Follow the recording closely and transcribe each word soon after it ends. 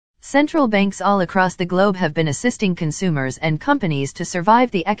Central banks all across the globe have been assisting consumers and companies to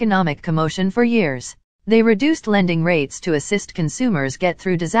survive the economic commotion for years. They reduced lending rates to assist consumers get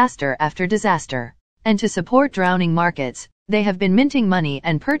through disaster after disaster. And to support drowning markets, they have been minting money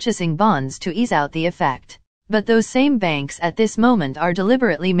and purchasing bonds to ease out the effect. But those same banks at this moment are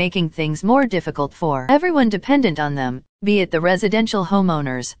deliberately making things more difficult for everyone dependent on them, be it the residential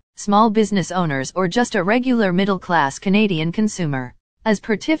homeowners, small business owners, or just a regular middle-class Canadian consumer. As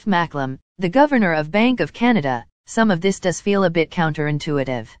per Tiff Macklem, the governor of Bank of Canada, some of this does feel a bit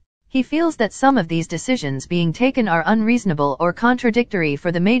counterintuitive. He feels that some of these decisions being taken are unreasonable or contradictory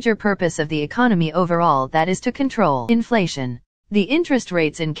for the major purpose of the economy overall, that is to control inflation. The interest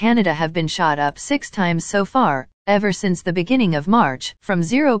rates in Canada have been shot up 6 times so far, ever since the beginning of March, from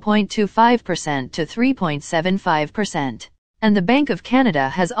 0.25% to 3.75%. And the Bank of Canada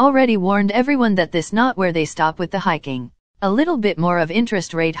has already warned everyone that this is not where they stop with the hiking. A little bit more of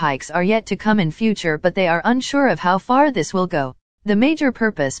interest rate hikes are yet to come in future, but they are unsure of how far this will go. The major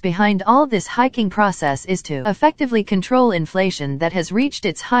purpose behind all this hiking process is to effectively control inflation that has reached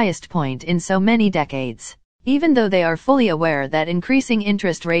its highest point in so many decades. Even though they are fully aware that increasing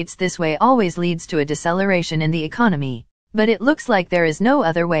interest rates this way always leads to a deceleration in the economy. But it looks like there is no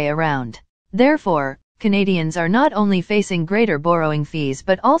other way around. Therefore, Canadians are not only facing greater borrowing fees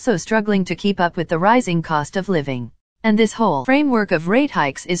but also struggling to keep up with the rising cost of living. And this whole framework of rate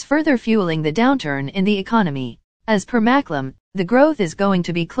hikes is further fueling the downturn in the economy. As per Macklem, the growth is going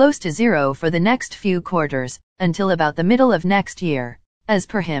to be close to zero for the next few quarters, until about the middle of next year. As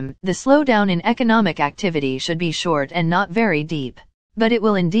per him, the slowdown in economic activity should be short and not very deep. But it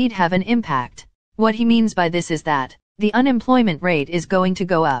will indeed have an impact. What he means by this is that the unemployment rate is going to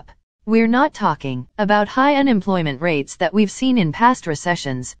go up. We're not talking about high unemployment rates that we've seen in past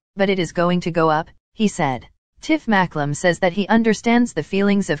recessions, but it is going to go up, he said. Tiff Macklem says that he understands the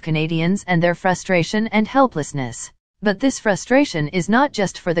feelings of Canadians and their frustration and helplessness. But this frustration is not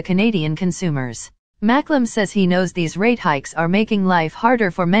just for the Canadian consumers. Macklem says he knows these rate hikes are making life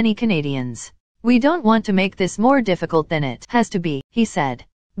harder for many Canadians. We don't want to make this more difficult than it has to be, he said.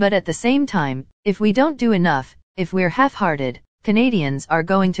 But at the same time, if we don't do enough, if we're half-hearted, Canadians are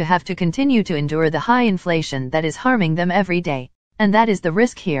going to have to continue to endure the high inflation that is harming them every day. And that is the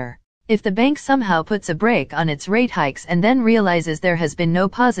risk here. If the bank somehow puts a brake on its rate hikes and then realizes there has been no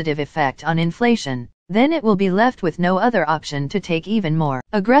positive effect on inflation, then it will be left with no other option to take even more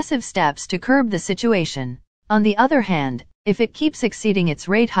aggressive steps to curb the situation. On the other hand, if it keeps exceeding its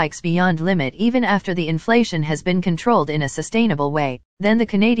rate hikes beyond limit even after the inflation has been controlled in a sustainable way, then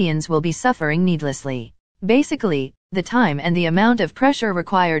the Canadians will be suffering needlessly. Basically, the time and the amount of pressure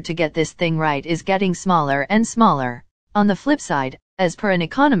required to get this thing right is getting smaller and smaller. On the flip side, as per an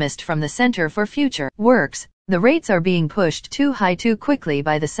economist from the Center for Future Works, the rates are being pushed too high too quickly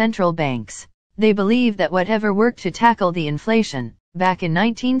by the central banks. They believe that whatever worked to tackle the inflation back in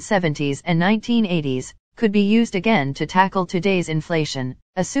 1970s and 1980s could be used again to tackle today's inflation,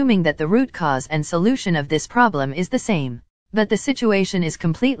 assuming that the root cause and solution of this problem is the same. But the situation is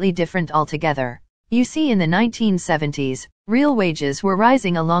completely different altogether. You see, in the 1970s, real wages were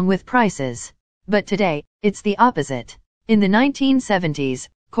rising along with prices. But today, it's the opposite. In the 1970s,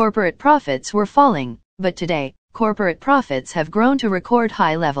 corporate profits were falling, but today, corporate profits have grown to record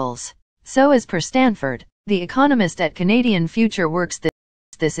high levels. So as per Stanford, the economist at Canadian Future Works,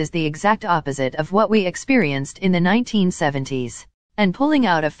 this is the exact opposite of what we experienced in the 1970s. And pulling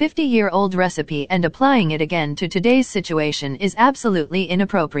out a 50-year-old recipe and applying it again to today's situation is absolutely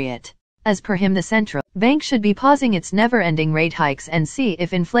inappropriate. As per him, the central bank should be pausing its never-ending rate hikes and see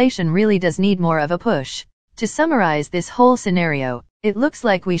if inflation really does need more of a push. To summarize this whole scenario, it looks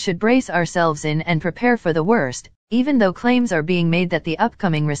like we should brace ourselves in and prepare for the worst, even though claims are being made that the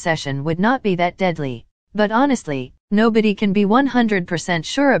upcoming recession would not be that deadly. But honestly, nobody can be 100%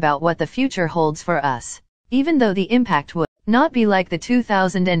 sure about what the future holds for us. Even though the impact would not be like the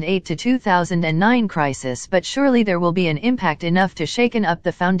 2008 to 2009 crisis, but surely there will be an impact enough to shaken up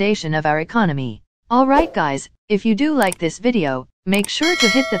the foundation of our economy. Alright guys, if you do like this video, make sure to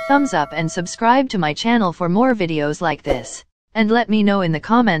hit the thumbs up and subscribe to my channel for more videos like this. And let me know in the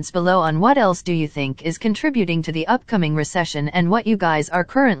comments below on what else do you think is contributing to the upcoming recession and what you guys are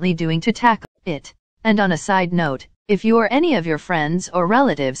currently doing to tackle it. And on a side note, if you or any of your friends or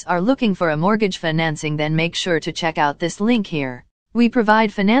relatives are looking for a mortgage financing, then make sure to check out this link here. We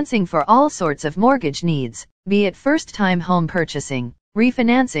provide financing for all sorts of mortgage needs, be it first-time home purchasing,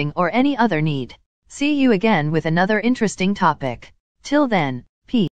 refinancing, or any other need. See you again with another interesting topic. Till then, peace.